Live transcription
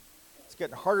It's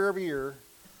getting harder every year.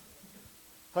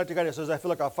 I like the guy that says, I feel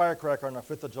like a firecracker on the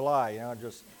 5th of July,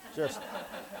 just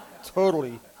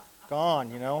totally gone,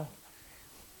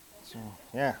 So,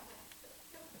 yeah.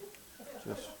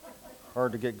 Just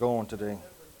hard to get going today.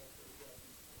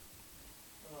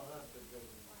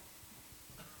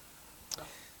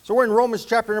 So we're in Romans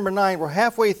chapter number 9. We're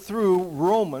halfway through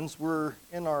Romans. We're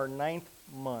in our 9th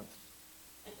month.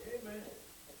 Amen.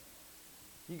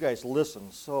 You guys listen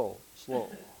so slow.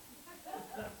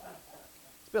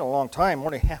 It's been a long time. We're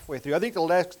only halfway through. I think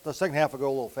the second half will go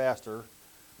a little faster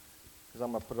because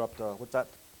I'm going to put it up to, what's that,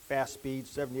 fast speed,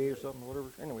 78 or something, whatever.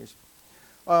 Anyways.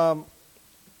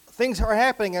 Things are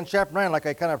happening in chapter 9, like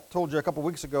I kind of told you a couple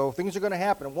weeks ago. Things are going to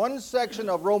happen. One section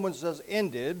of Romans has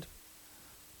ended.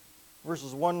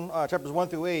 Chapters 1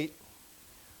 through 8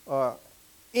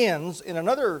 ends, and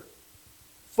another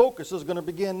focus is going to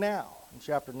begin now in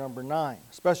chapter number 9,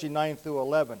 especially 9 through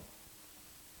 11.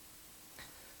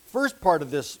 First part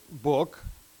of this book,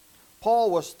 Paul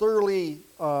was thoroughly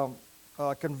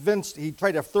convinced, he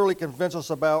tried to thoroughly convince us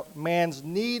about man's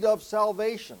need of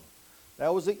salvation.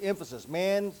 That was the emphasis,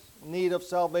 man's need of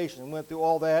salvation. We went through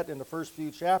all that in the first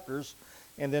few chapters,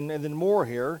 and then more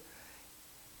here.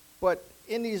 But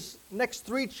in these next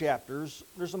 3 chapters,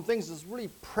 there's some things that's really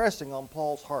pressing on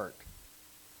Paul's heart.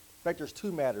 In fact, there's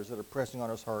 2 matters that are pressing on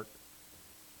his heart.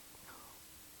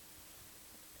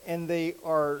 And they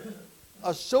are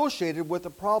associated with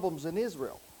the problems in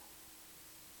Israel.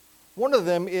 One of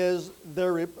them is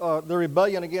their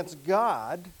rebellion against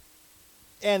God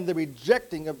and the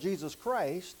rejecting of Jesus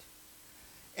Christ.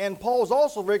 And Paul is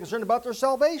also very concerned about their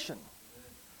salvation.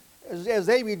 As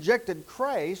they rejected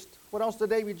Christ, what else did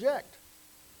they reject?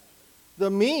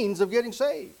 The means of getting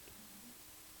saved.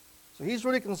 So he's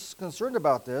really concerned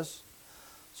about this.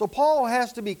 So Paul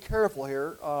has to be careful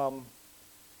here.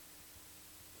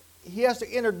 He has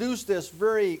to introduce this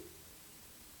very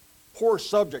poor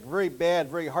subject, very bad,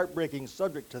 very heartbreaking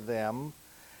subject to them.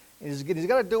 And he's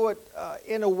got to do it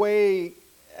in a way,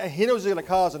 he knows he's going to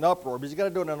cause an uproar, but he's got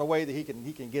to do it in a way that he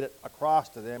can get it across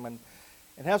to them and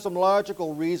have some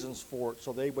logical reasons for it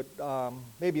so they would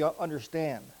maybe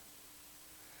understand.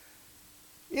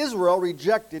 Israel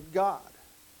rejected God.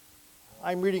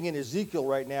 I'm reading in Ezekiel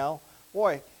right now.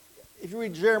 Boy, if you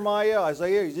read Jeremiah,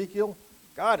 Isaiah, Ezekiel,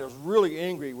 God is really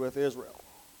angry with Israel.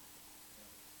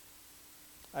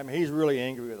 I mean, he's really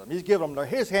angry with them. He's giving them,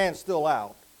 his hand's still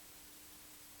out.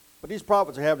 But these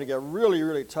prophets are having to get really,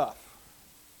 really tough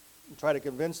and try to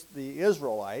convince the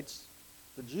Israelites,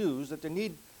 the Jews, that they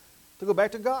need to go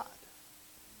back to God.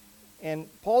 And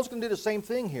Paul's going to do the same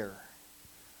thing here.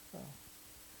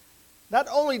 Not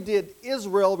only did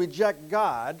Israel reject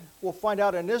God, we'll find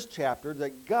out in this chapter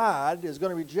that God is going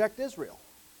to reject Israel.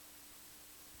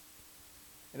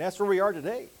 And that's where we are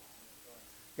today.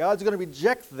 God's going to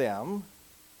reject them,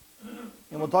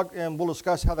 and we'll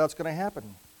discuss how that's going to happen.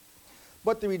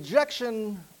 But the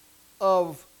rejection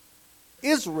of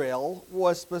Israel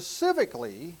was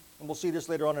specifically, and we'll see this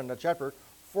later on in the chapter,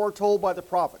 foretold by the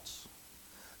prophets.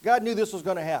 God knew this was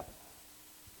going to happen.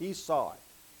 He saw it.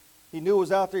 He knew it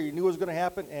was out there. He knew it was going to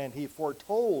happen, and he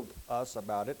foretold us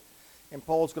about it, and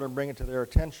Paul's going to bring it to their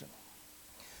attention.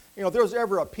 If there was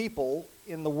ever a people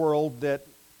in the world that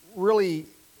really,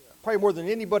 probably more than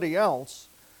anybody else,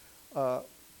 the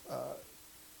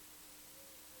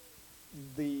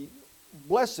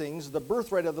blessings, the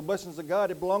birthright of the blessings of God,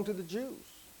 it belonged to the Jews.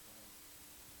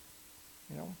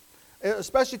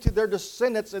 Especially to their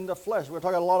descendants in the flesh. We're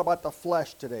talking a lot about the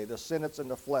flesh today, the descendants in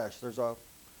the flesh. There's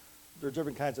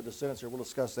different kinds of descendants here. We'll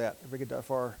discuss that if we get that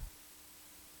far.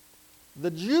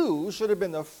 The Jews should have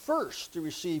been the first to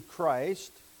receive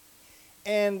Christ,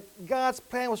 and God's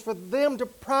plan was for them to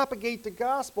propagate the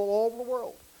gospel all over the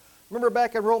world. Remember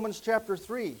back in Romans chapter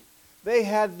 3, they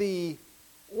had the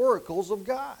oracles of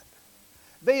God.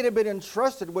 They had been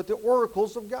entrusted with the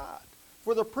oracles of God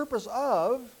for the purpose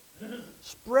of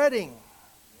spreading. Amen.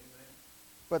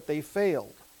 But they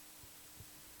failed.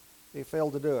 They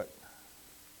failed to do it.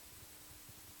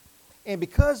 And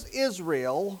because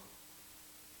Israel,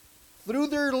 through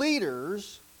their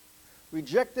leaders,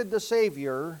 rejected the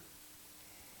Savior,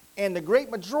 and the great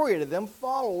majority of them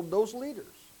followed those leaders.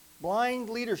 Blind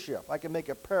leadership. I can make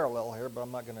a parallel here, but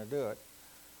I'm not going to do it.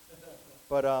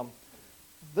 But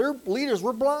their leaders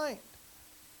were blind.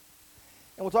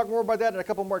 And we'll talk more about that in a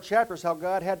couple more chapters, how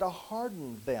God had to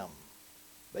harden them.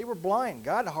 They were blind.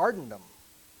 God hardened them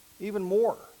even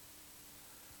more.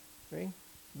 Okay?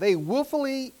 They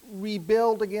willfully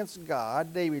rebelled against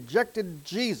God. They rejected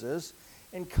Jesus.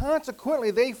 And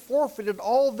consequently, they forfeited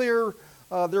all their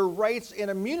their rights and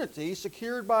immunity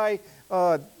secured by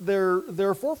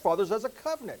their forefathers as a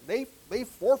covenant. They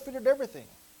forfeited everything.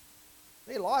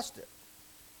 They lost it.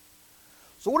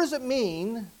 So what does it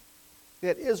mean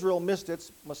that Israel missed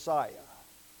its Messiah?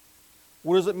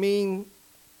 What does it mean?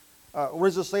 What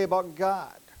does it say about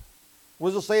God?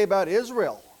 What does it say about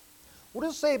Israel? What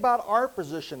does it say about our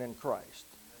position in Christ?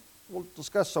 We'll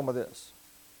discuss some of this.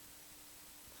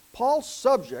 Paul's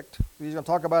subject, he's going to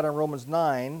talk about in Romans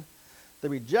 9, the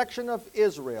rejection of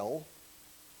Israel,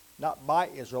 not by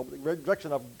Israel, but the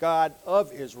rejection of God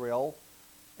of Israel,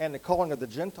 and the calling of the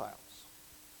Gentiles.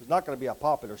 It's not going to be a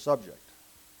popular subject.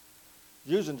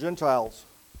 Jews and Gentiles,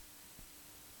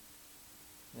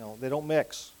 they don't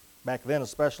mix, back then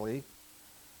especially.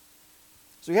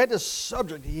 So he had this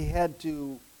subject he had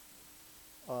to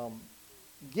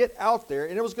get out there,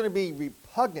 and it was going to be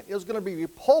repugnant. It was going to be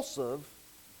repulsive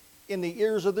in the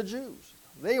ears of the Jews.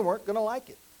 They weren't going to like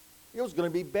it. It was going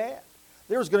to be bad.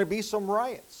 There was going to be some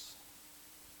riots.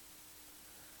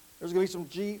 There was going to be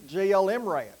some JLM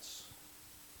riots.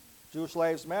 Jewish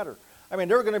Lives Matter. I mean,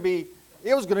 it was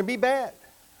going to be bad.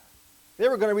 They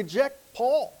were going to reject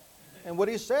Paul and what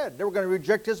he said. They were going to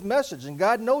reject his message, and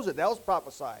God knows it. That was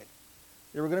prophesied.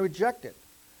 They were going to reject it.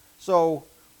 So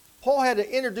Paul had to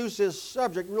introduce his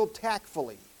subject real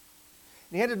tactfully.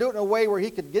 And he had to do it in a way where he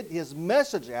could get his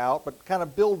message out, but kind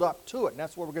of build up to it. And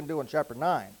that's what we're going to do in chapter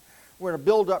 9. We're going to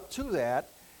build up to that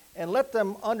and let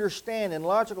them understand in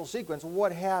logical sequence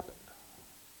what happened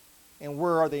and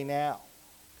where are they now.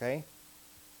 Okay?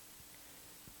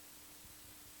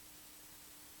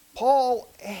 Paul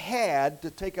had to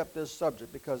take up this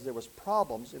subject because there was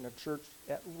problems in the church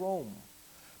at Rome.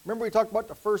 Remember we talked about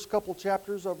the first couple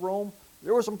chapters of Rome?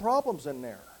 There were some problems in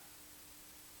there.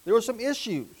 There were some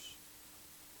issues.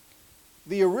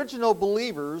 The original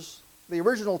believers, the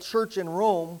original church in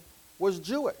Rome was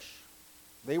Jewish.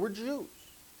 They were Jews.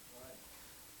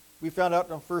 We found out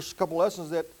in the first couple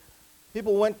lessons that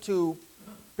people went to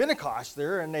Pentecost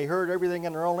there and they heard everything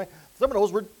in their own language. Some of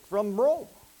those were from Rome.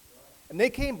 And they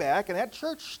came back and that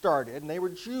church started and they were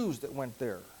Jews that went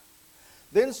there.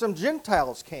 Then some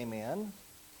Gentiles came in.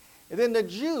 And then the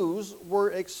Jews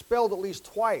were expelled at least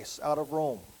twice out of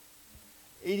Rome.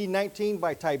 AD 19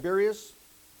 by Tiberius.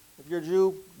 If you're a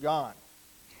Jew, gone.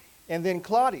 And then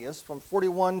Claudius, from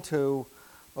 41 to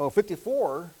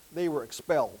 54, they were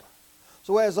expelled.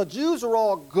 So as the Jews are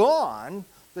all gone,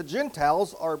 the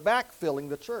Gentiles are backfilling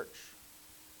the church.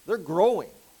 They're growing.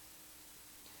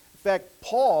 In fact,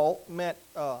 Paul met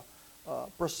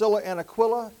Priscilla and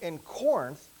Aquila in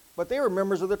Corinth, but they were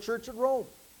members of the church at Rome.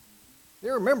 They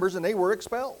were members and they were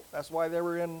expelled. That's why they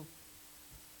were in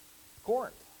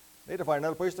Corinth. They had to find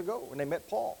another place to go. And they met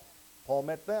Paul. Paul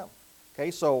met them. Okay,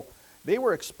 so they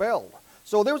were expelled.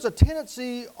 So there was a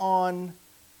tendency on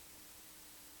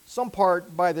some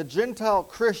part by the Gentile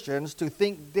Christians to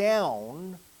think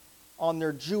down on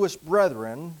their Jewish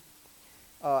brethren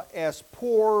as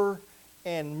poor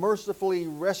and mercifully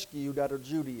rescued out of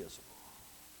Judaism.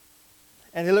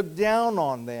 And they looked down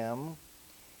on them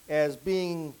as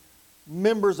being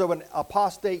members of an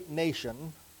apostate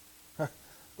nation.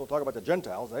 Don't talk about the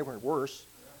Gentiles, they were worse.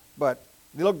 But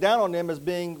they looked down on them as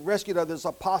being rescued out of this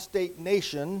apostate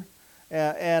nation.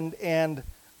 And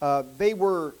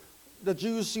the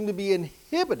Jews seemed to be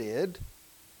inhibited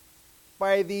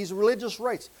by these religious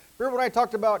rites. Remember when I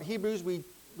talked about Hebrews, we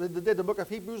did the book of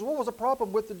Hebrews, what was the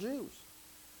problem with the Jews?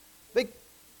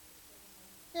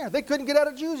 They couldn't get out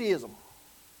of Judaism.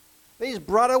 They just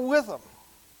brought it with them.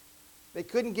 They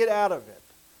couldn't get out of it.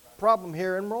 Problem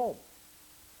here in Rome.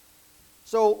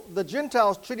 So the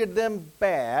Gentiles treated them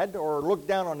bad or looked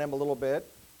down on them a little bit,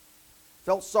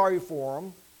 felt sorry for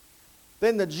them.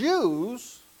 Then the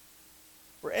Jews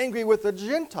were angry with the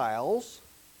Gentiles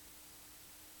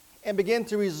and began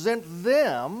to resent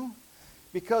them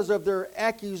because of their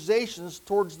accusations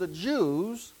towards the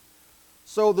Jews.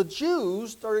 So the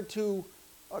Jews started to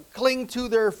cling to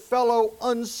their fellow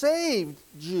unsaved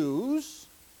Jews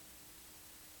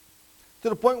to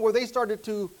the point where they started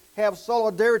to have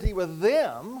solidarity with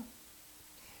them,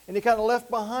 and they kind of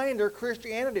left behind their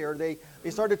Christianity, or they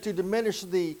started to diminish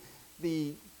the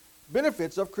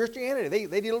benefits of Christianity.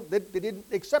 They didn't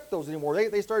accept those anymore.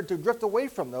 They started to drift away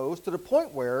from those to the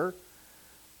point where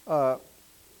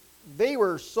they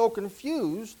were so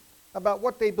confused about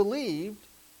what they believed.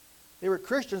 They were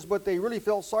Christians, but they really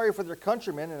felt sorry for their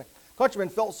countrymen, and the countrymen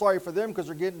felt sorry for them because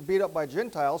they're getting beat up by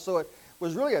Gentiles. So it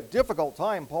was really a difficult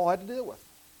time Paul had to deal with.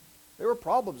 There were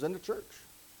problems in the church.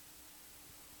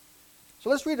 So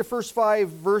let's read the first 5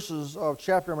 verses of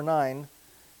chapter number 9.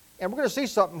 And we're going to see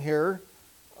something here.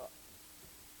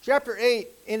 Chapter 8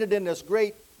 ended in this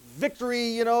great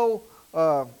victory, no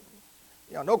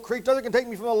creature can take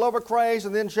me from the love of Christ.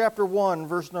 And then chapter 1,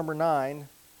 verse number 9.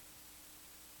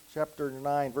 Chapter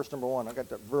 9, verse number 1. I got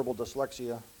that verbal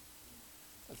dyslexia.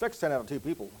 It affects 10 out of 2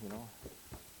 people,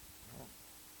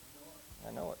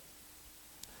 I know it.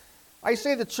 I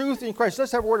say the truth in Christ.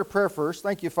 Let's have a word of prayer first.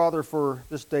 Thank you, Father, for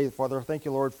this day, Father. Thank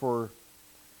you, Lord, for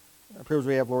the privilege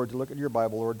we have, Lord, to look at your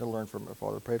Bible, Lord, to learn from it,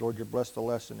 Father. Pray, Lord, you bless the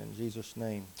lesson in Jesus'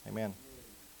 name. Amen.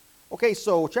 Okay,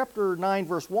 so chapter 9,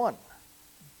 verse 1.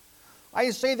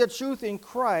 I say the truth in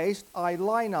Christ, I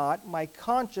lie not, my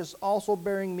conscience also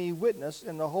bearing me witness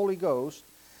in the Holy Ghost,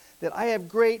 that I have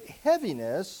great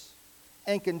heaviness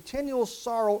and continual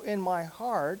sorrow in my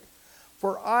heart,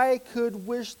 for I could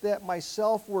wish that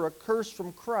myself were accursed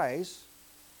from Christ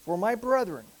for my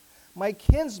brethren, my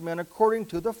kinsmen according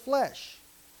to the flesh,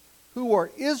 who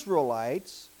are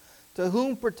Israelites, to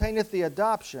whom pertaineth the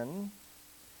adoption,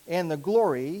 and the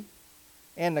glory,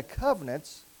 and the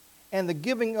covenants, and the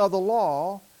giving of the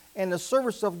law, and the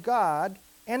service of God,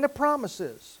 and the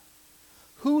promises,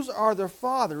 whose are the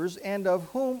fathers, and of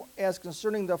whom, as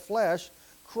concerning the flesh,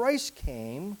 Christ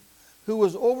came, who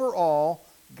is over all,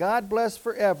 God bless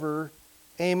forever.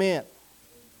 Amen.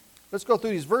 Let's go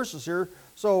through these verses here.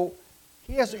 So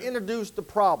he has to introduce the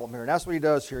problem here, and that's what he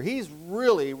does here. He's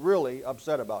really, really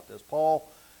upset about this. Paul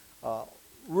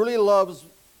really loves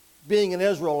being an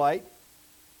Israelite.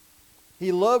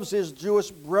 He loves his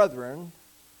Jewish brethren.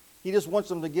 He just wants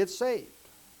them to get saved.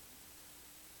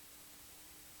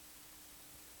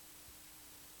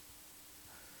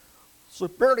 So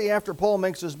apparently after Paul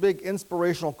makes this big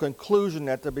inspirational conclusion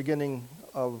at the beginning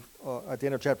of, at the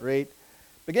end of chapter 8,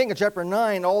 beginning of chapter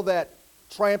 9, all that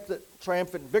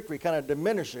triumphant victory kind of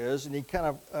diminishes, and he kind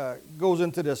of goes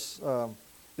into this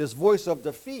voice of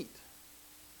defeat.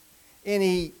 And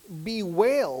he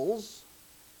bewails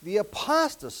the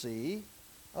apostasy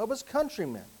of his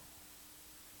countrymen.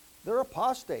 They're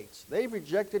apostates. They've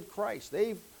rejected Christ.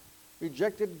 They've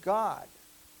rejected God.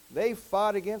 They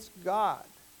fought against God.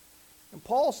 And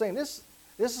Paul's saying this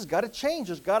has got to change.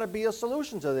 There's got to be a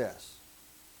solution to this.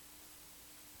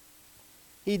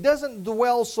 He doesn't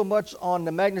dwell so much on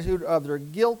the magnitude of their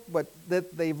guilt, but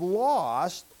that they've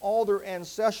lost all their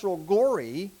ancestral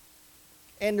glory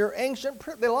and their ancient,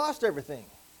 they lost everything.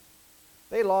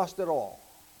 They lost it all.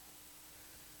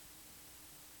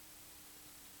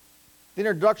 The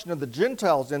introduction of the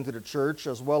Gentiles into the church,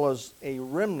 as well as a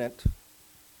remnant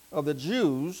of the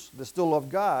Jews that still love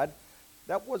God,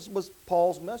 that was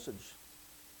Paul's message.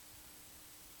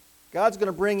 God's going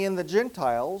to bring in the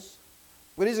Gentiles,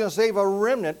 but he's going to save a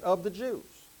remnant of the Jews.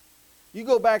 You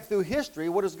go back through history,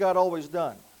 what has God always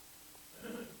done?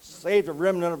 Saved a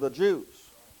remnant of the Jews.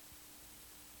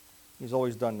 He's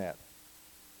always done that.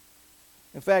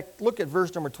 In fact, look at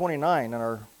verse number 29 in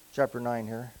our chapter 9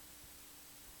 here.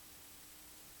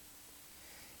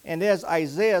 And as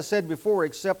Isaiah said before,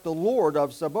 except the Lord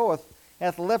of Sabaoth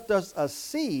hath left us a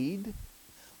seed,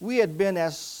 we had been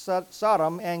as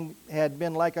Sodom and had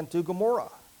been like unto Gomorrah.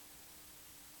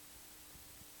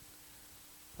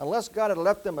 Unless God had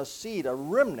left them a seed, a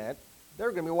remnant,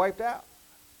 they're going to be wiped out.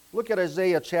 Look at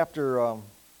Isaiah chapter,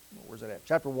 where's that at?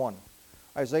 Chapter 1.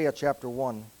 Isaiah chapter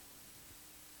 1.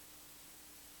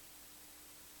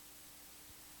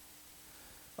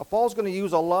 Now, Paul's going to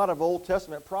use a lot of Old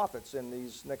Testament prophets in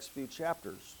these next few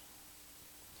chapters.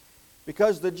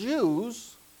 Because the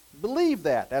Jews believe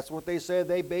that. That's what they said.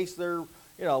 They base their,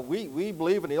 we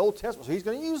believe in the Old Testament. So he's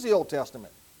going to use the Old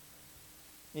Testament.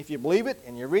 If you believe it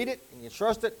and you read it and you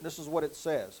trust it, this is what it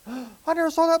says. I never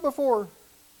saw that before.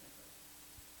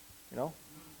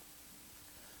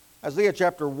 Isaiah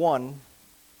chapter 1,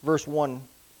 verse 1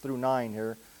 through 9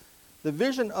 here. The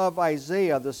vision of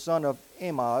Isaiah, the son of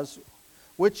Amoz,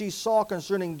 which he saw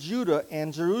concerning Judah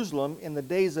and Jerusalem in the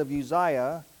days of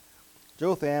Uzziah,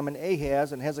 Jotham, and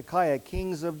Ahaz, and Hezekiah,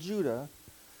 kings of Judah.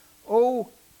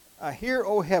 Hear,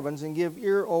 O heavens, and give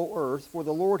ear, O earth, for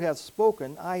the Lord hath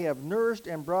spoken. I have nourished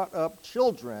and brought up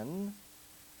children,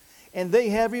 and they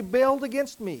have rebelled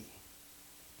against me.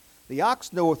 The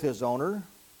ox knoweth his owner,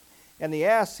 and the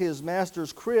ass his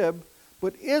master's crib,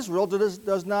 but Israel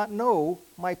does not know,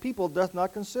 my people doth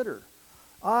not consider.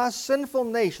 Ah, sinful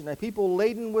nation, a people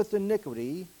laden with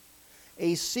iniquity,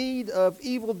 a seed of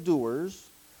evildoers,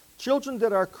 children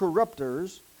that are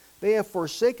corrupters. They have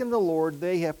forsaken the Lord.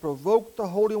 They have provoked the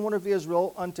Holy One of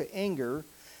Israel unto anger.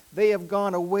 They have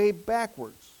gone away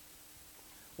backwards.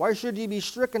 Why should ye be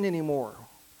stricken any more?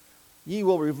 Ye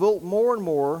will revolt more and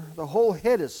more. The whole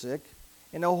head is sick,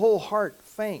 and the whole heart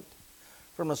faint.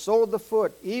 From the sole of the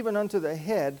foot even unto the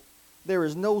head, there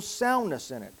is no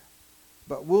soundness in it,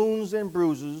 but wounds and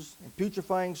bruises and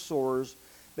putrefying sores.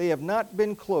 They have not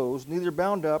been closed, neither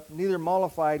bound up, neither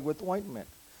mollified with ointment.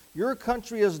 Your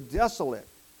country is desolate.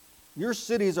 Your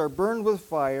cities are burned with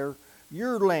fire.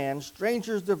 Your land,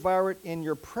 strangers devour it in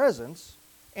your presence,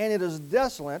 and it is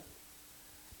desolate,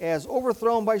 as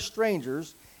overthrown by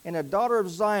strangers. And a daughter of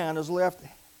Zion is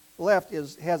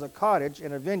has a cottage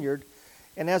and a vineyard,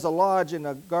 and has a lodge in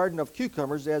a garden of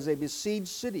cucumbers, as a besieged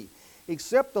city.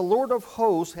 Except the Lord of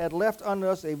hosts had left unto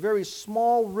us a very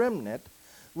small remnant,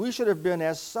 we should have been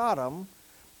as Sodom,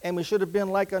 and we should have been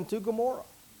like unto Gomorrah.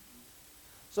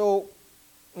 So,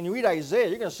 when you read Isaiah,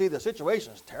 you're going to see the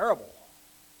situation is terrible.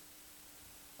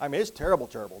 I mean, it's terrible,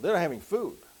 terrible. They're not having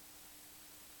food.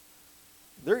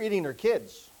 They're eating their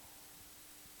kids.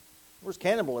 There's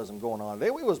cannibalism going on.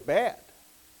 It was bad.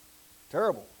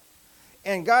 Terrible.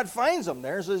 And God finds them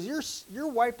there and says, you're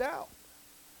wiped out.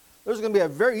 There's going to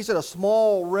be he said, a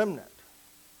small remnant.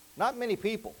 Not many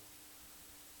people.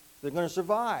 They're going to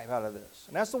survive out of this.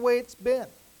 And that's the way it's been.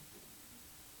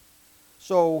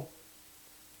 So,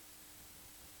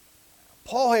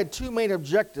 Paul had two main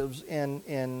objectives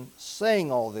in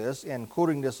saying all this and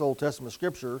quoting this Old Testament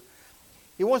scripture.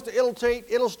 He wants to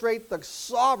illustrate the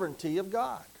sovereignty of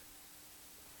God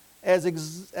as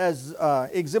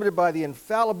exhibited by the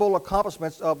infallible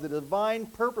accomplishments of the divine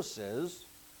purposes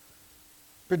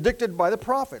predicted by the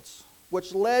prophets,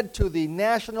 which led to the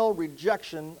national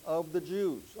rejection of the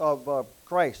Jews, of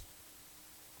Christ.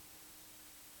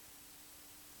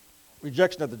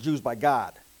 Rejection of the Jews by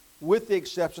God, with the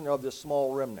exception of this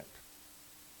small remnant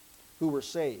who were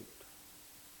saved.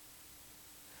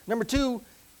 Number two,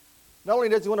 not only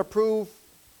does he want to prove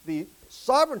the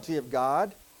sovereignty of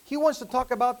God, he wants to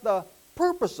talk about the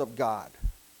purpose of God.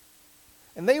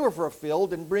 And they were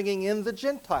fulfilled in bringing in the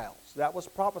Gentiles. That was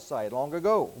prophesied long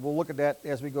ago. We'll look at that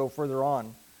as we go further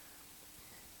on.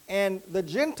 And the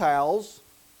Gentiles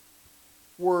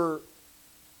were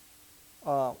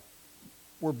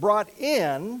brought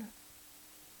in,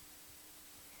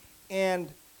 and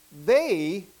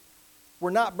they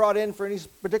were not brought in for any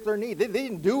particular need. They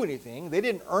didn't do anything. They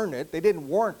didn't earn it. They didn't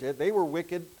warrant it. They were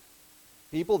wicked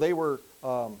people. They were,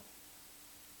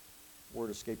 word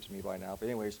escapes me by now, but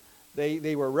anyways,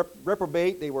 they were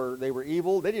reprobate. They were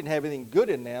evil. They didn't have anything good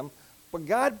in them. But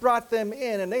God brought them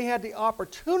in, and they had the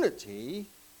opportunity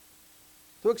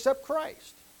to accept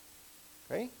Christ.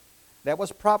 Okay? That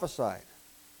was prophesied.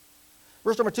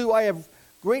 Verse number 2, I have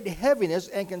great heaviness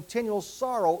and continual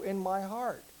sorrow in my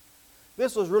heart.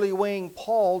 This was really weighing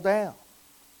Paul down.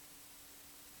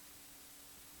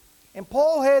 And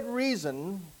Paul had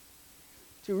reason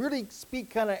to really speak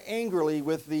kind of angrily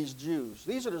with these Jews.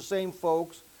 These are the same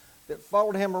folks that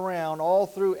followed him around all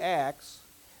through Acts.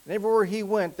 And everywhere he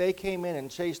went, they came in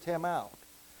and chased him out.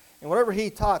 And whatever he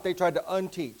taught, they tried to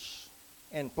unteach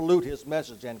and pollute his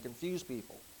message and confuse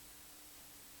people.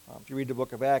 If you read the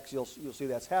book of Acts, you'll see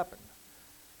that's happened.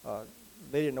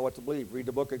 They didn't know what to believe. Read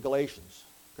the book of Galatians.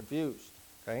 Confused.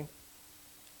 Okay?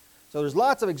 So there's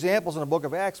lots of examples in the book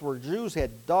of Acts where Jews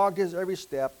had dogged his every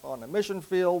step on the mission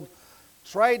field,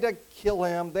 tried to kill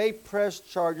him. They pressed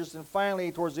charges, and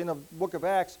finally, towards the end of the book of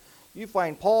Acts, you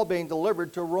find Paul being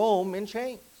delivered to Rome in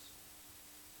chains.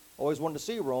 Always wanted to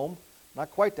see Rome.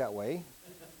 Not quite that way.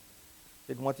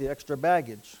 Didn't want the extra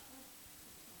baggage.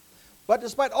 But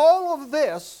despite all of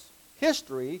this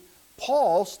history,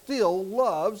 Paul still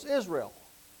loves Israel.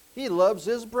 He loves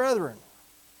his brethren.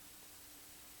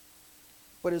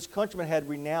 But his countrymen had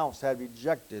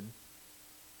rejected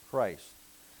Christ.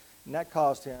 And that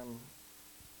caused him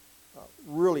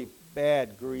really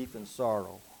bad grief and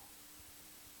sorrow.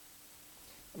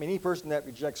 I mean, any person that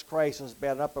rejects Christ is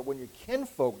bad enough, but when your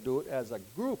kinfolk do it as a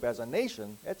group, as a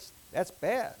nation, that's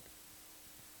bad.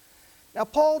 Now,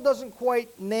 Paul doesn't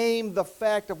quite name the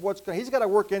fact of what's going on. He's got to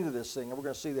work into this thing, and we're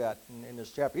going to see that in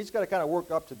this chapter. He's got to kind of work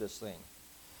up to this thing.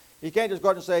 He can't just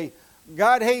go out and say,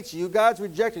 God hates you, God's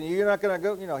rejecting you, you're not going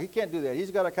to go, he can't do that.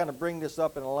 He's got to kind of bring this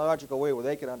up in a logical way where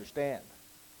they can understand.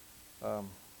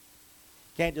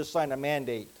 Can't just sign a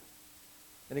mandate,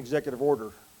 an executive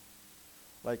order,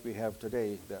 like we have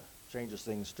today that changes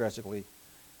things drastically.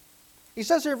 He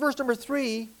says here in verse number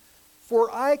 3,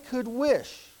 for I could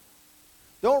wish.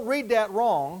 Don't read that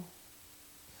wrong.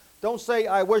 Don't say,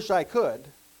 I wish I could.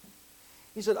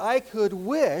 He said, I could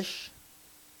wish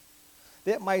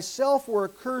that myself were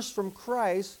accursed from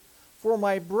Christ for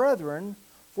my brethren,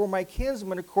 for my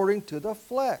kinsmen according to the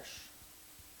flesh.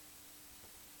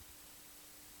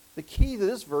 The key to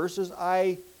this verse is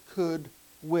I could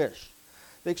wish.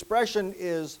 The expression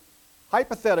is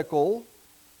hypothetical.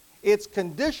 It's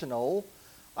conditional.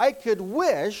 I could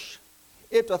wish,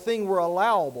 if the thing were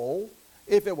allowable,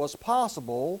 if it was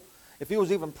possible, if it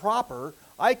was even proper,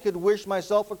 I could wish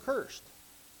myself accursed,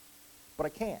 but I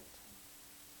can't.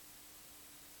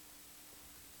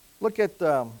 Look at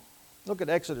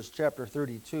Exodus chapter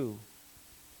 32.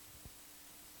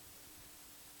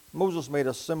 Moses made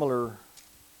a similar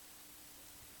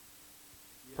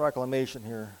proclamation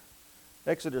here.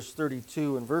 Exodus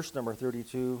 32 and verse number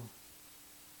 32.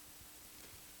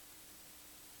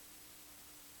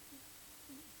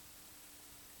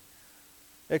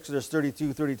 Exodus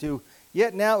 32:32.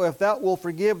 Yet now if thou wilt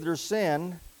forgive their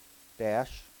sin,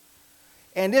 dash,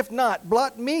 and if not,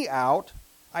 blot me out,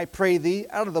 I pray thee,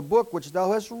 out of the book which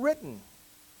thou hast written.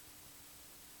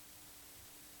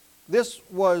 This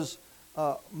was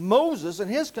Moses and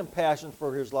his compassion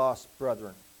for his lost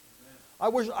brethren. I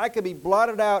wish I could be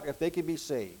blotted out if they could be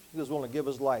saved. He was willing to give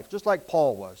his life, just like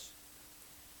Paul was.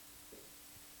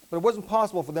 But it wasn't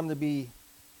possible for them to be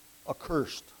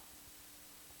accursed.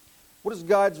 What is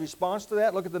God's response to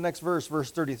that? Look at the next verse,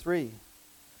 verse 33.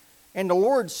 And the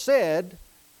Lord said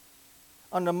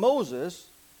unto Moses,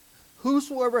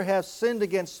 whosoever hath sinned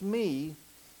against me,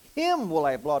 him will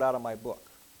I blot out of my book.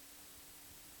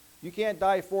 You can't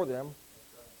die for them.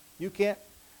 You can't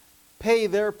pay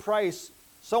their price.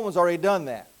 Someone's already done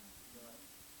that.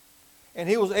 And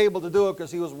he was able to do it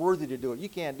because he was worthy to do it. You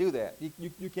can't do that.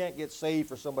 You can't get saved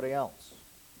for somebody else.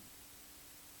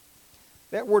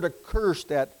 That word accursed,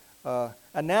 that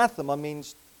anathema,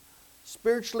 means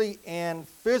spiritually and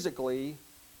physically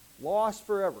lost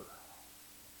forever.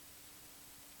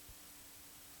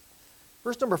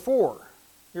 Verse number 4.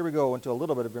 Here we go into a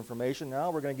little bit of information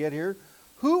now. We're going to get here.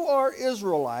 Who are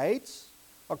Israelites,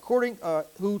 according to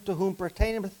whom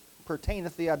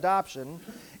pertaineth the adoption,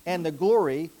 and the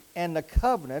glory, and the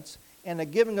covenants, and the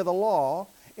giving of the law,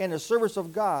 and the service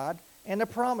of God, and the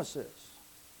promises?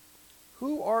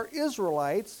 Who are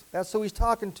Israelites? That's who he's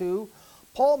talking to.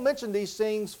 Paul mentioned these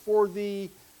things to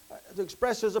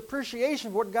express his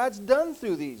appreciation for what God's done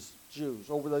through these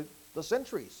Jews over the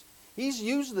centuries. He's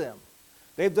used them.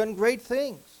 They've done great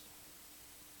things.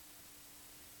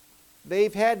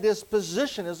 They've had this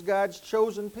position as God's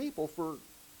chosen people for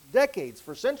decades,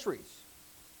 for centuries.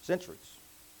 Centuries.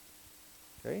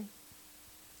 Okay?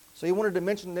 So he wanted to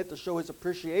mention it to show his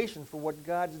appreciation for what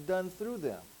God's done through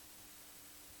them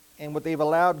and what they've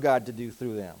allowed God to do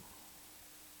through them.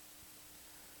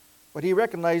 But he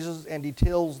recognizes and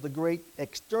details the great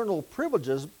external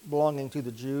privileges belonging to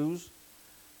the Jews,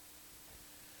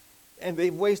 and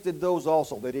they've wasted those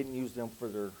also. They didn't use them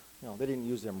they didn't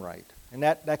use them right. And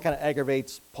that kind of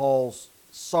aggravates Paul's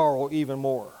sorrow even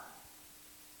more.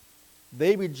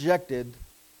 They rejected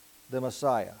the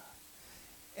Messiah.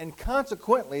 And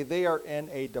consequently, they are in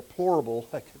a deplorable,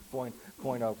 I could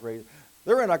point out phrase,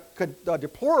 they're in a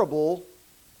deplorable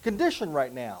condition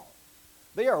right now.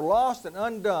 They are lost and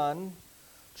undone,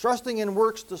 trusting in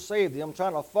works to save them,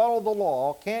 trying to follow the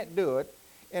law, can't do it,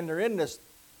 and they're in this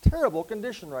terrible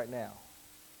condition right now.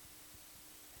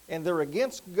 And they're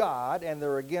against God and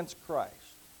they're against Christ.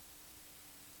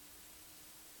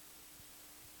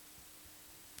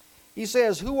 He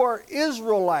says, who are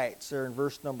Israelites? There in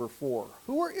verse number 4.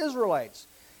 Who are Israelites?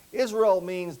 Israel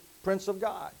means Prince of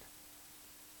God.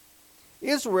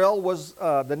 Israel was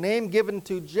the name given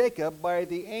to Jacob by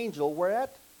the angel. Where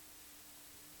at?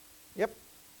 Yep.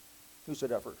 Who said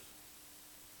that first?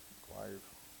 Clive.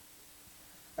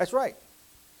 That's right.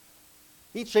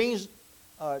 He changed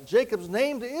Jacob's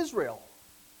name to Israel.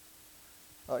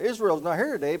 Israel's not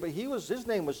here today, but his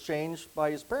name was changed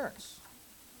by his parents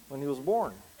when he was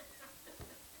born.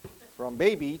 From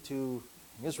baby to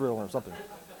Israel or something.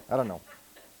 I don't know.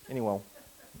 Anyway.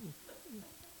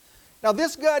 Now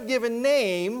this God-given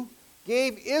name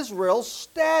gave Israel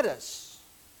status.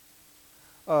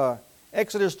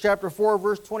 Exodus chapter 4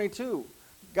 verse 22.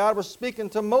 God was speaking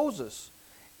to Moses.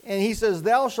 And he says,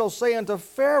 thou shalt say unto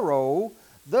Pharaoh,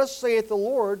 thus saith the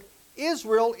Lord,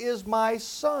 Israel is my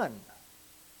son,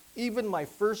 even my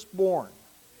firstborn.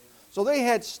 So they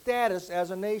had status as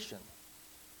a nation.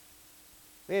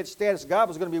 They had status. God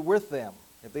was going to be with them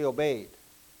if they obeyed.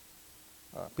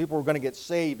 People were going to get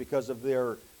saved because of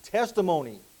their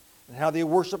testimony and how they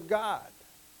worship God.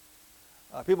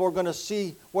 People were going to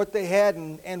see what they had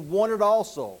and want it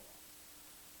also.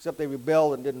 Except they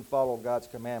rebelled and didn't follow God's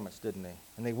commandments, didn't they?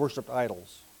 And they worshiped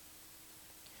idols.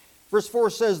 Verse 4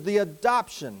 says, the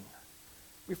adoption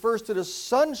refers to the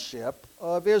sonship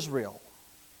of Israel.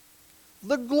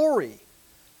 The glory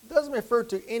doesn't refer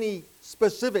to any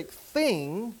specific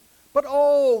thing, but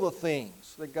all the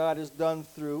things that God has done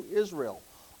through Israel.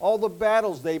 All the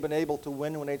battles they've been able to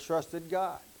win when they trusted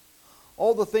God.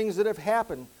 All the things that have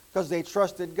happened because they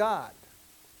trusted God,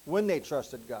 when they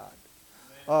trusted God.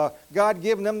 God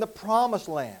giving them the promised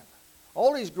land.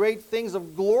 All these great things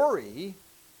of glory,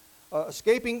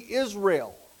 escaping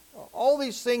Israel. All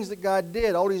these things that God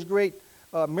did, all these great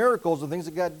miracles and things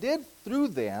that God did through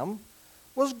them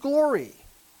was glory.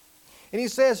 And he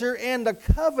says here, and the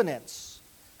covenants.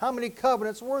 How many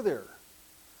covenants were there?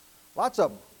 Lots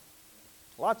of them.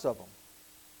 Lots of them.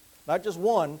 Not just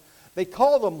one. They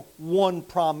call them one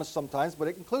promise sometimes, but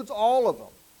it includes all of them.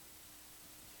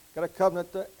 Got a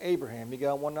covenant to Abraham. You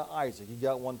got one to Isaac. You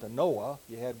got one to Noah.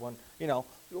 You had one,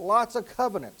 lots of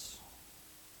covenants.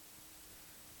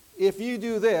 If you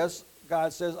do this,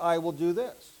 God says, I will do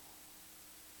this.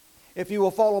 If you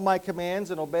will follow my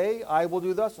commands and obey, I will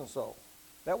do thus and so.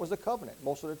 That was the covenant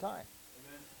most of the time.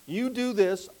 Amen. You do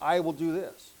this, I will do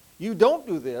this. You don't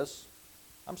do this,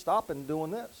 I'm stopping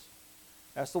doing this.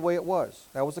 That's the way it was.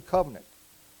 That was the covenant.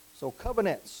 So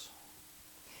covenants.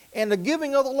 And the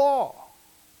giving of the law.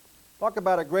 Talk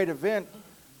about a great event.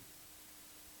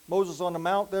 Moses on the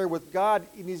mount there with God,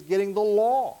 and he's getting the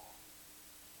law.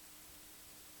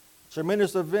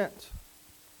 Tremendous event.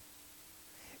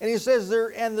 And he says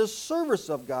there, and the service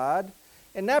of God,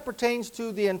 and that pertains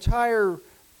to the entire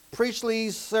priestly,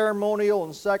 ceremonial,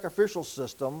 and sacrificial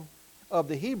system of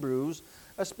the Hebrews,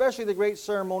 especially the great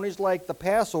ceremonies like the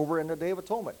Passover and the Day of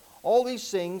Atonement. All these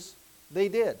things they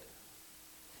did.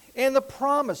 And the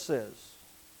promises.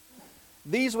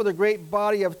 These were the great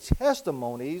body of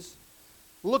testimonies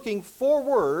looking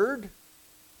forward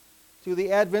to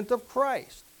the advent of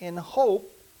Christ in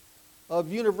hope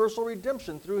of universal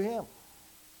redemption through him.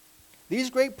 These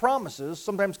great promises,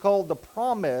 sometimes called the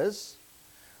promise,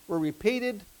 were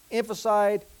repeated,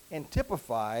 emphasized, and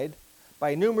typified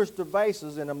by numerous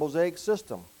devices in a Mosaic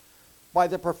system, by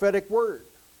the prophetic word,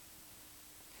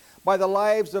 by the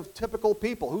lives of typical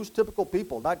people. Who's typical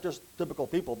people? Not just typical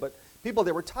people, but people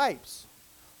that were types.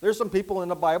 There's some people in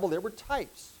the Bible that were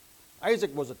types.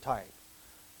 Isaac was a type.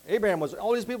 Abraham was,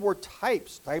 all these people were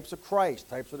types of Christ,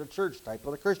 types of the church, types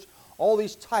of the Christian. All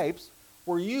these types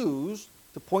were used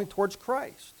to point towards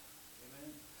Christ.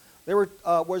 Amen. There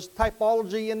was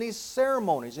typology in these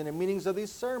ceremonies, in the meanings of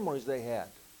these ceremonies they had.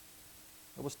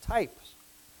 It was types.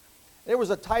 There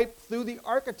was a type through the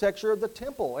architecture of the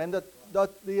temple and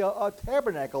the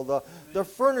tabernacle, the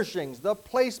furnishings, the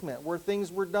placement, where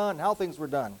things were done, how things were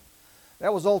done.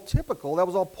 That was all typical. That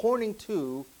was all pointing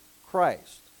to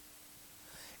Christ.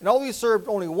 And all these served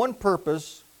only one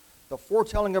purpose, the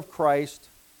foretelling of Christ,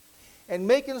 and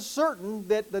making certain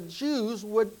that the Jews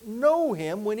would know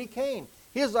him when he came.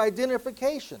 His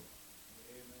identification.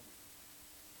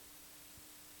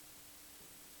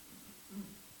 Amen.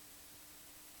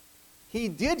 He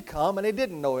did come and they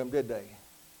didn't know him, did they?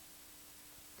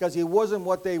 Because he wasn't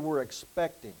what they were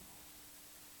expecting.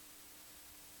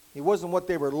 He wasn't what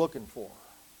they were looking for.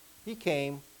 He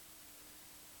came.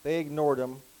 They ignored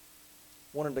him,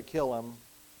 wanted to kill him.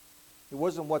 He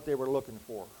wasn't what they were looking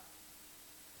for.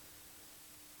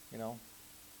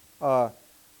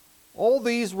 All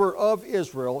these were of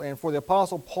Israel, and for the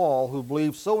Apostle Paul, who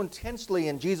believed so intensely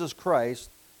in Jesus Christ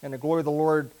and the glory of the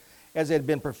Lord as it had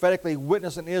been prophetically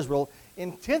witnessed in Israel,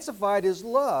 intensified his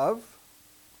love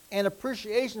and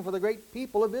appreciation for the great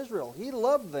people of Israel. He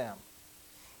loved them.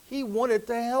 He wanted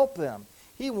to help them.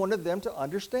 He wanted them to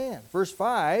understand. Verse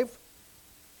 5,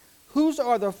 whose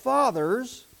are the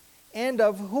fathers, and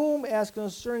of whom, as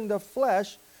concerning the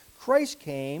flesh, Christ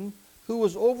came, who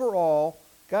was over all,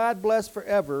 God bless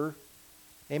forever.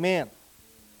 Amen.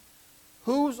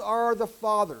 Whose are the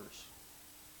fathers?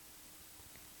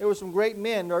 There were some great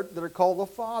men that are called the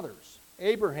fathers.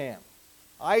 Abraham,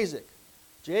 Isaac,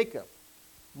 Jacob,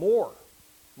 more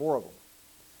of them.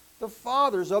 The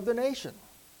fathers of the nation.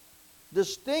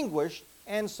 Distinguished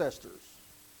ancestors.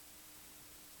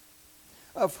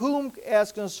 Of whom,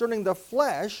 as concerning the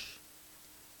flesh,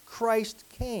 Christ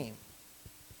came.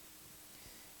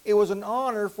 It was an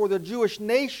honor for the Jewish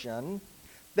nation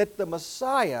that the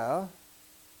Messiah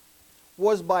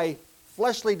was by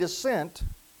fleshly descent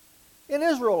an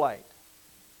Israelite.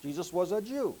 Jesus was a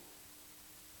Jew.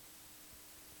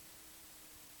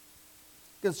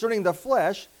 Concerning the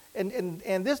flesh, and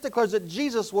this declares that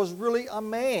Jesus was really a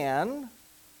man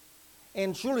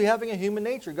and truly having a human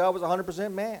nature. God was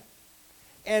 100% man.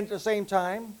 And at the same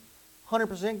time,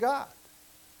 100% God.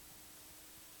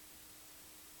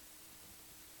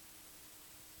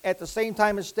 At the same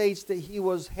time, it states that he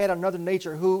had another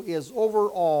nature who is over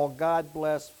all, God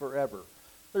bless forever.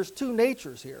 There's two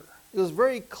natures here. It was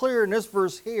very clear in this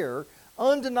verse here,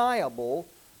 undeniable,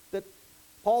 that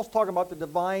Paul's talking about the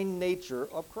divine nature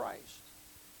of Christ.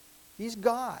 He's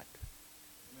God.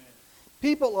 Amen.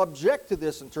 People object to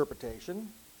this interpretation.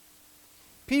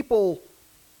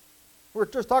 We're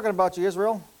just talking about you,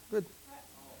 Israel. Good.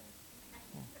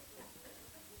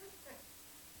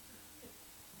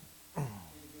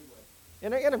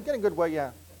 In a good way,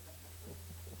 yeah.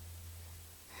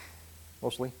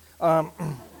 Mostly.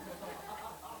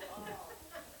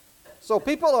 So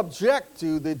people object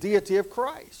to the deity of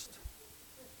Christ.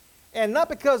 And not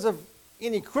because of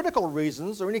any critical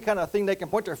reasons or any kind of thing they can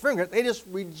point their finger at, they just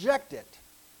reject it.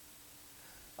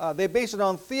 They base it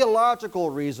on theological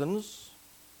reasons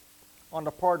on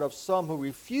the part of some who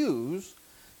refuse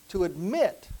to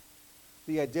admit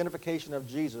the identification of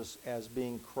Jesus as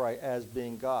being Christ, as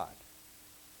being God.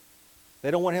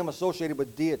 They don't want him associated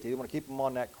with deity. They want to keep him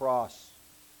on that cross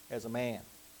as a man.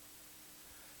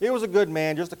 He was a good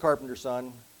man, just a carpenter's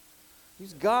son.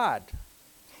 He's God.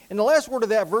 And the last word of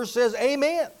that verse says,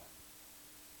 Amen.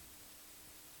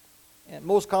 And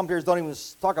most commentators don't even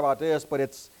talk about this, but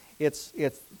it's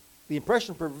the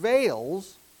impression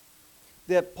prevails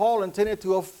that Paul intended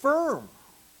to affirm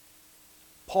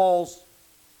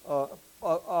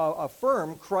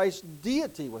affirm Christ's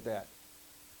deity with that.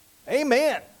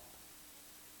 Amen.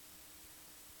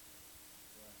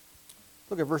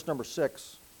 Look at verse number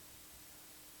 6.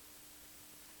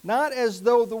 Not as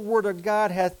though the word of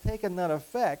God hath taken none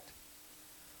effect,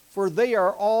 for they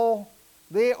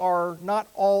are not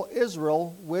all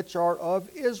Israel which are of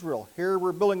Israel. Here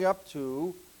we're building up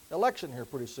to election here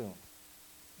pretty soon.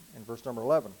 In verse number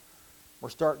 11. We're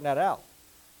starting that out.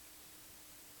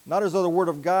 Not as though the word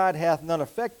of God hath none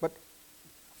effect, but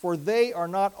for they are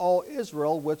not all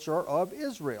Israel which are of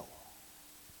Israel.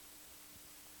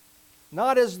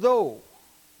 Not as though.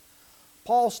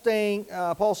 Paul's saying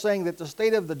that the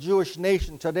state of the Jewish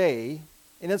nation today,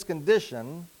 in its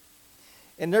condition,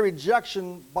 and their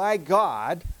rejection by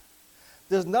God,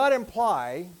 does not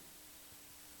imply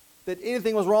that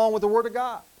anything was wrong with the Word of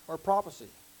God or prophecy.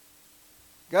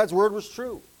 God's Word was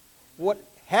true. What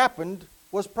happened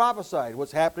was prophesied.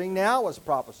 What's happening now was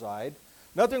prophesied.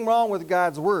 Nothing wrong with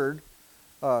God's Word.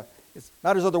 It's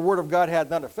not as though the Word of God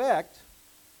had none effect,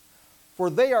 for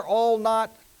they are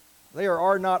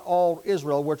not all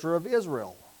Israel which are of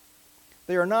Israel.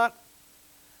 They are not,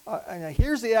 and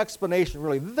here's the explanation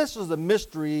really. This is the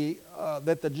mystery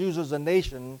that the Jews as a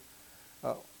nation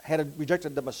had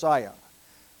rejected the Messiah.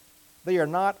 They are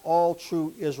not all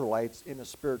true Israelites in a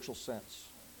spiritual sense.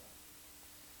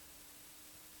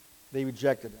 They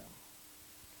rejected him.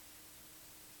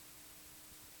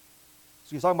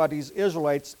 So he's talking about these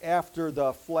Israelites after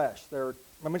the flesh.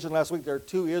 I mentioned last week there are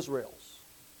two Israels.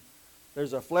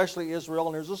 There's a fleshly Israel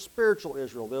and there's a spiritual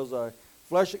Israel. There's a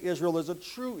fleshly Israel, there's a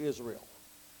true Israel.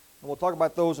 And we'll talk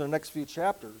about those in the next few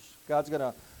chapters. God's going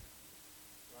to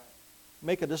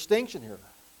make a distinction here.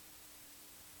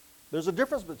 There's a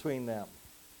difference between them.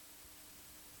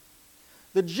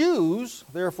 The Jews,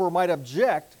 therefore, might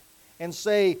object and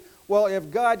say, well, if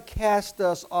God cast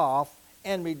us off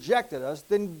and rejected us,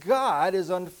 then God is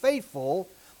unfaithful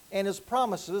and his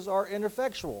promises are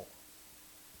ineffectual.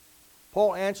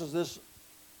 Paul answers this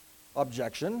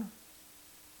objection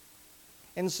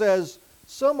and says,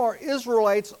 some are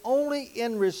Israelites only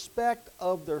in respect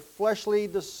of their fleshly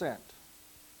descent.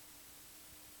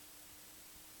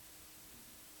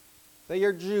 They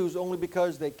are Jews only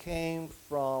because they came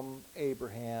from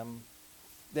Abraham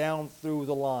down through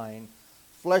the line.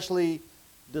 Fleshly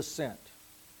descent.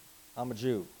 I'm a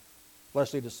Jew.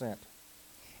 Fleshly descent.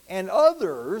 And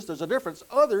others, there's a difference,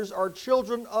 others are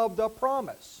children of the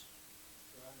promise.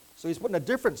 So he's putting a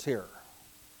difference here.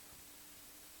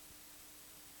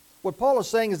 What Paul is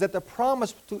saying is that the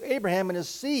promise to Abraham and his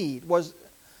seed was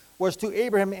to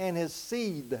Abraham and his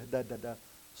seed,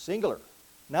 singular,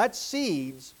 not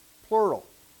seeds, plural.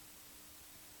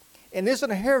 And this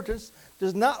inheritance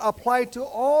does not apply to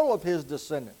all of his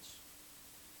descendants.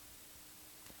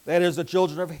 That is the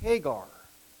children of Hagar,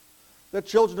 the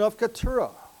children of Keturah,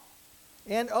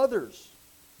 and others.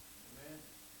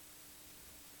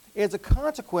 As a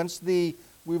consequence, the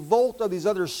revolt of these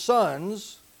other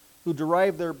sons who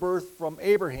derive their birth from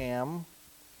Abraham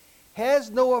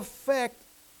has no effect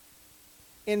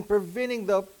in preventing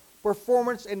the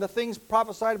performance and the things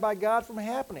prophesied by God from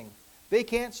happening. They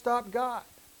can't stop God.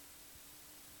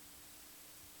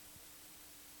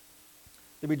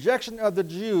 The rejection of the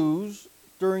Jews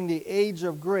during the age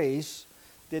of grace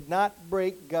did not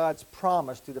break God's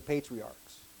promise to the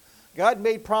patriarchs. God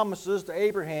made promises to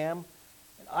Abraham,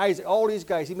 Isaac, all these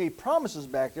guys, he made promises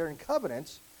back there and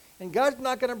covenants, and God's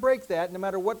not going to break that no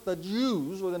matter what the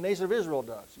Jews or the nation of Israel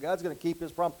does. God's going to keep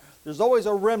his promise. There's always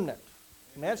a remnant,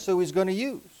 and that's who he's going to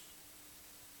use.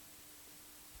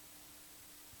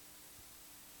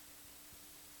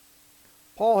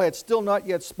 Paul had still not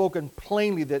yet spoken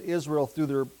plainly that Israel, through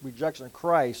their rejection of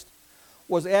Christ,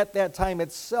 was at that time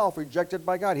itself rejected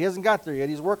by God. He hasn't got there yet.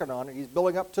 He's working on it. He's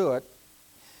building up to it.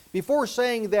 Before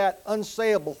saying that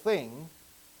unsayable thing,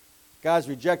 God's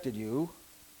rejected you,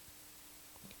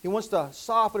 he wants to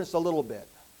soften us a little bit.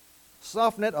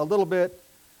 Soften it a little bit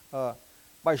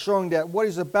by showing that what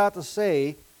he's about to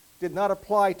say did not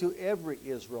apply to every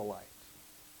Israelite.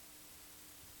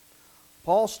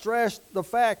 Paul stressed the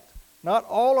fact not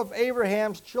all of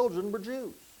Abraham's children were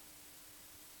Jews.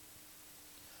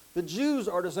 The Jews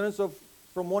are descendants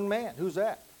from one man. Who's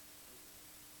that?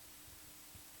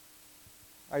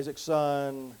 Isaac's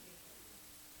son,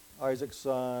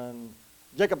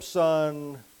 Jacob's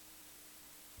son.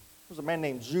 There's a man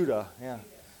named Judah. Yeah,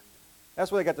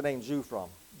 that's where they got the name Jew from,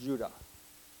 Judah.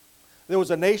 There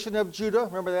was a nation of Judah,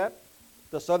 remember that?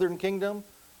 The southern kingdom.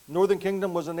 Northern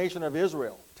kingdom was a nation of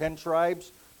Israel. 10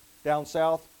 tribes down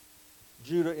south,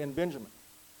 Judah and Benjamin.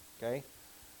 Okay?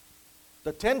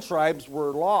 The 10 tribes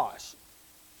were lost,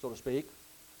 so to speak.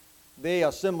 They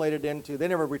assimilated into, they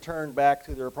never returned back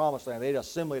to their promised land. They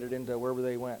assimilated into wherever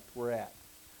they were at.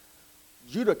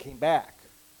 Judah came back.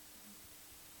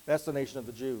 That's the nation of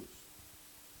the Jews.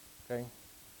 Okay?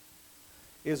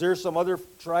 Is there some other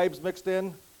tribes mixed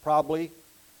in? Probably.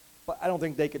 But I don't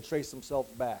think they could trace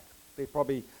themselves back.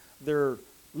 Their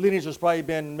lineage has probably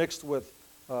been mixed with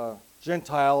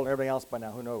Gentile and everything else by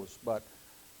now. Who knows? But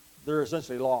they're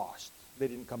essentially lost. They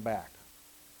didn't come back.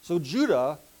 So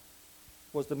Judah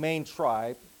was the main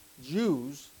tribe.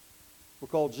 Jews were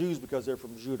called Jews because they're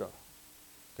from Judah.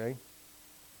 Okay?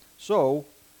 So,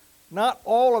 not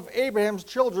all of Abraham's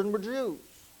children were Jews.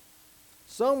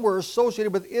 Some were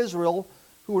associated with Israel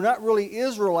who were not really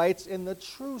Israelites in the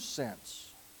true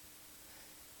sense.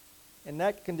 And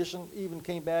that condition even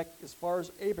came back as far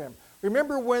as Abraham.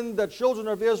 Remember when the children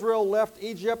of Israel left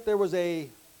Egypt, there was a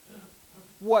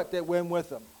what that went with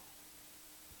them?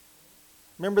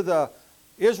 Remember the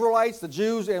Israelites, the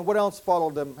Jews, and what else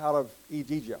followed them out of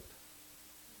Egypt?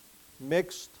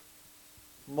 Mixed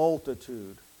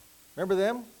multitude. Remember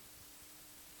them?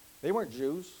 They weren't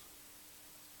Jews.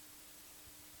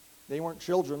 They weren't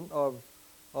children of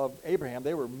Abraham.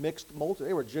 They were mixed multitude.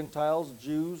 They were Gentiles,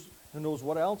 Jews, who knows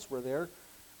what else were there.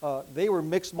 They were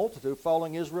mixed multitude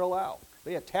following Israel out.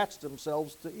 They attached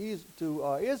themselves to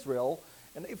Israel,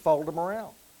 and they followed them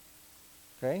around.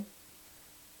 Okay?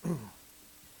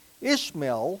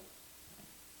 Ishmael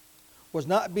was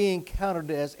not being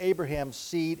counted as Abraham's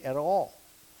seed at all,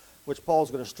 which Paul's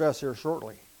going to stress here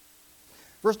shortly.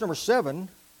 Verse number 7,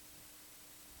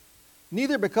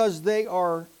 neither because they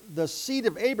are the seed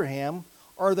of Abraham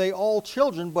are they all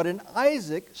children, but in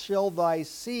Isaac shall thy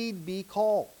seed be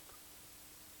called.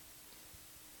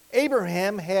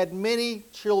 Abraham had many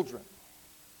children.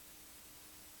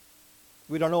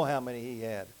 We don't know how many he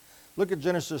had. Look at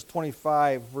Genesis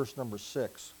 25, verse number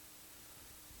 6.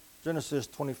 Genesis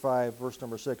 25, verse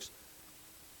number 6.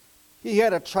 He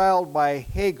had a child by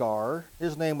Hagar.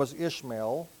 His name was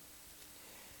Ishmael.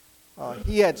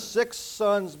 He had 6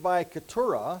 sons by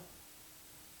Keturah.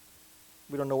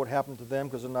 We don't know what happened to them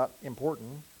because they're not important.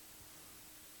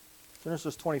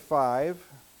 Genesis 25,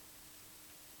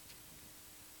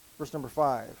 verse number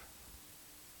 5.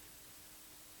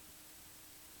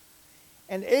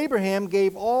 And Abraham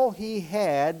gave all he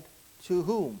had to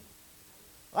whom?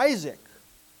 Isaac.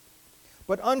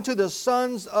 But unto the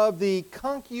sons of the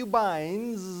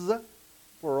concubines,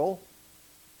 plural,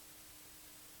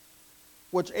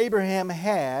 which Abraham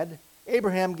had,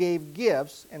 Abraham gave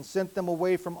gifts and sent them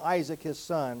away from Isaac his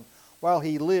son, while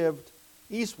he lived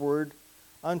eastward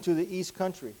unto the east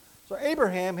country. So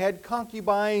Abraham had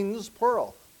concubines,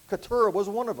 plural. Keturah was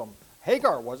one of them.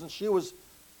 Hagar wasn't. She was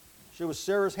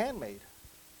Sarah's handmaid.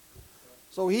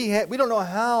 So we don't know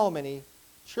how many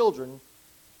children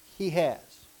he has.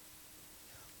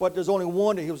 But there's only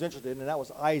one that he was interested in, and that was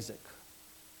Isaac.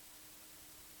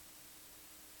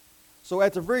 So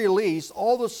at the very least,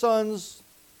 all the sons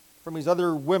from these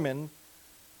other women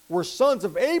were sons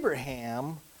of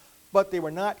Abraham, but they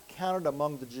were not counted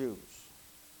among the Jews.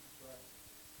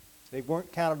 They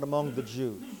weren't counted among the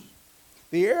Jews.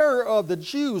 The error of the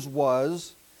Jews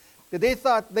was that they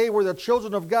thought they were the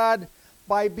children of God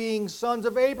by being sons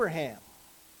of Abraham.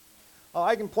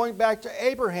 I can point back to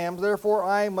Abraham, therefore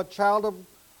I am a child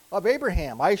of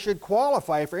Abraham. I should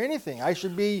qualify for anything. I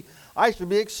should be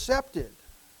accepted.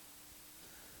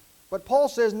 But Paul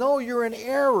says, no, you're in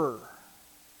error.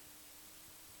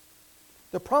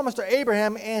 The promise to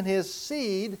Abraham and his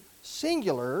seed,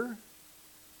 singular,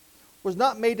 was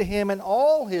not made to him and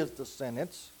all his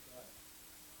descendants,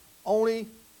 only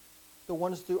the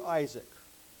ones through Isaac.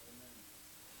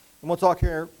 And we'll talk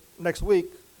here next week.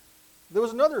 There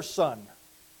was another son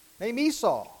named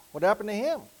Esau. What happened to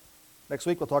him? Next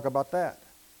week we'll talk about that.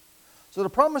 So the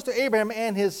promise to Abraham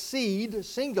and his seed,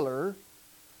 singular,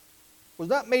 was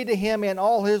not made to him and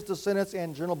all his descendants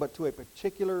in general, but to a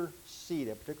particular seed,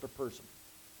 a particular person.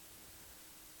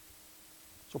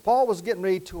 So Paul was getting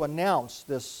ready to announce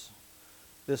this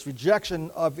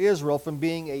rejection of Israel from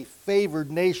being a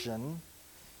favored nation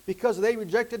because they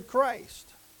rejected Christ.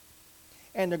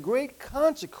 And the great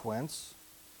consequence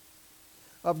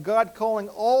of God calling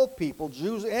all people,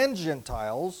 Jews and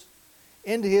Gentiles,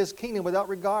 into his kingdom without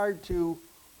regard to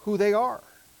who they are.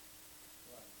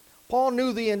 Paul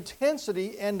knew the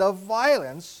intensity and the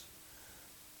violence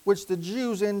which the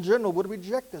Jews in general would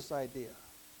reject this idea.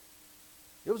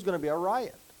 It was going to be a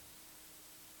riot.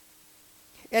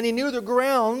 And he knew the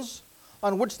grounds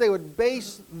on which they would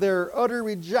base their utter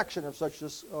rejection of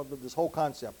this whole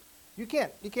concept. You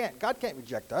can't. God can't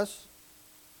reject us.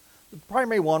 The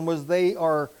primary one was they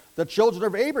are the children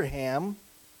of Abraham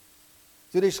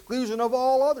to the exclusion of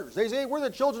all others. They say, we're the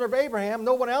children of Abraham,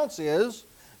 no one else is.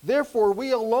 Therefore,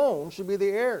 we alone should be the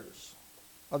heirs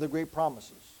of the great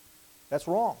promises. That's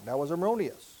wrong. That was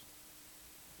erroneous.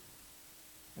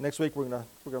 And next week we're going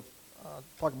to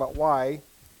talk about why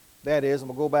that is, and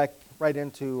we'll go back right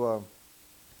into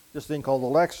this thing called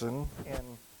election, and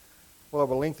we'll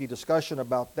have a lengthy discussion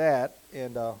about that.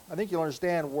 And I think you'll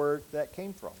understand where that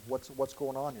came from. What's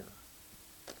going on here,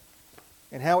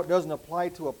 and how it doesn't apply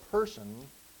to a person.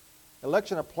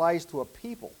 Election applies to a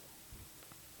people.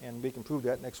 And we can prove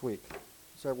that next week.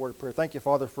 Let's have a word of prayer. Thank you,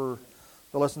 Father, for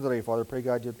the lesson today, Father. Pray,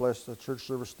 God, you'd bless the church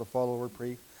service to follow. Lord,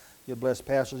 pray you'd bless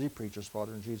pastors and preachers,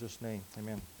 Father, in Jesus' name.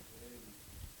 Amen.